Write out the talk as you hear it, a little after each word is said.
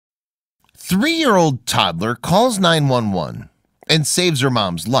3-year-old toddler calls 911 and saves her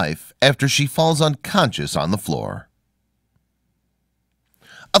mom's life after she falls unconscious on the floor.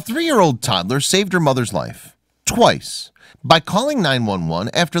 A 3-year-old toddler saved her mother's life twice by calling 911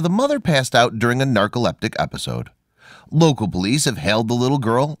 after the mother passed out during a narcoleptic episode. Local police have hailed the little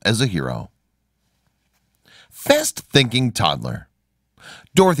girl as a hero. Fast-thinking toddler.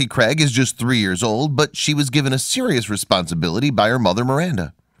 Dorothy Craig is just 3 years old, but she was given a serious responsibility by her mother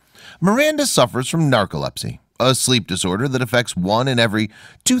Miranda. Miranda suffers from narcolepsy, a sleep disorder that affects 1 in every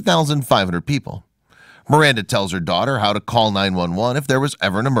 2,500 people. Miranda tells her daughter how to call 911 if there was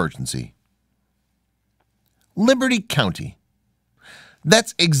ever an emergency. Liberty County.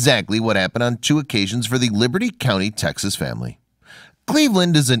 That's exactly what happened on 2 occasions for the Liberty County, Texas family.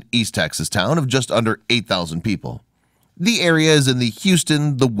 Cleveland is an East Texas town of just under 8,000 people. The area is in the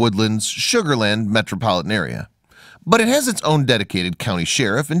Houston, the Woodlands, Sugar Land metropolitan area, but it has its own dedicated county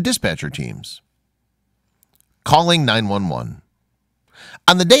sheriff and dispatcher teams. Calling 911.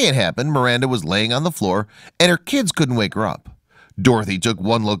 On the day it happened, Miranda was laying on the floor and her kids couldn't wake her up. Dorothy took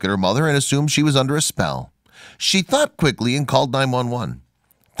one look at her mother and assumed she was under a spell. She thought quickly and called 911.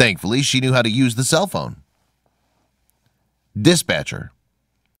 Thankfully, she knew how to use the cell phone. Dispatcher.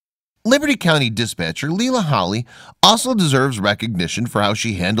 Liberty County dispatcher Leela Holly also deserves recognition for how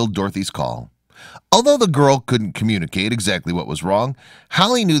she handled Dorothy's call. Although the girl couldn't communicate exactly what was wrong,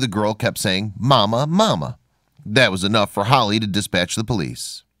 Holly knew the girl kept saying, "Mama, Mama." That was enough for Holly to dispatch the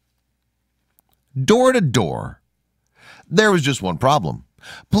police. Door to door. There was just one problem.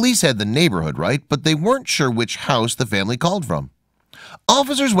 Police had the neighborhood right, but they weren't sure which house the family called from.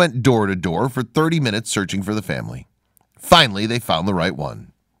 Officers went door to door for 30 minutes searching for the family. Finally, they found the right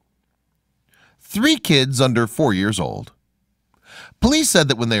one. 3 kids under 4 years old. Police said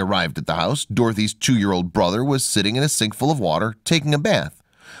that when they arrived at the house, Dorothy's 2-year-old brother was sitting in a sink full of water taking a bath,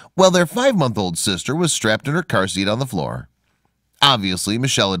 while their 5-month-old sister was strapped in her car seat on the floor. Obviously,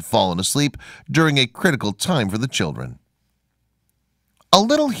 Michelle had fallen asleep during a critical time for the children. A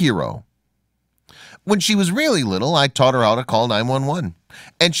little hero. When she was really little, I taught her how to call 911,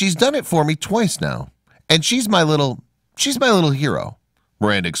 and she's done it for me twice now. And she's my little hero,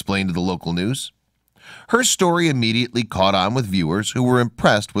 Miranda explained to the local news. Her story immediately caught on with viewers who were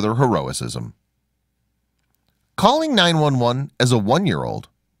impressed with her heroism. Calling 911 as a 1-year-old.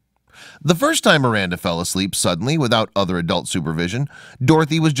 The first time Miranda fell asleep suddenly without other adult supervision,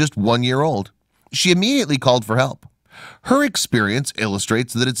 Dorothy was just 1 year old. She immediately called for help. Her experience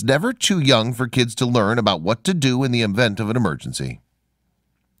illustrates that it's never too young for kids to learn about what to do in the event of an emergency.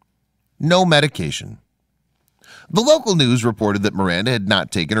 No medication. The local news reported that Miranda had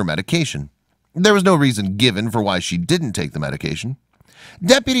not taken her medication. There was no reason given for why she didn't take the medication.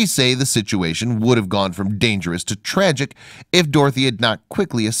 Deputies say the situation would have gone from dangerous to tragic if Dorothy had not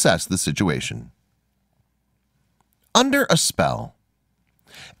quickly assessed the situation. Under a spell.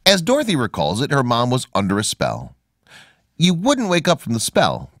 As Dorothy recalls it, her mom was under a spell. "You wouldn't wake up from the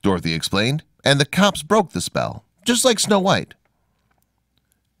spell," Dorothy explained, "and the cops broke the spell, just like Snow White."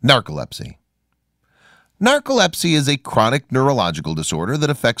 Narcolepsy. Narcolepsy is a chronic neurological disorder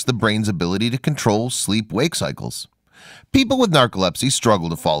that affects the brain's ability to control sleep-wake cycles. People with narcolepsy struggle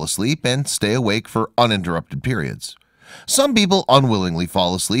to fall asleep and stay awake for uninterrupted periods. Some people unwillingly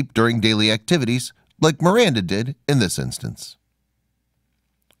fall asleep during daily activities, like Miranda did in this instance.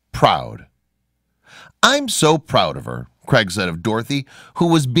 Proud. "I'm so proud of her," Craig said of Dorothy, who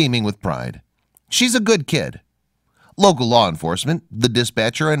was beaming with pride. "She's a good kid." Local law enforcement, the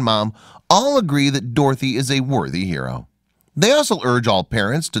dispatcher, and mom all agree that Dorothy is a worthy hero. They also urge all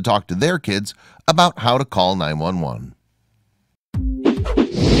parents to talk to their kids about how to call 911.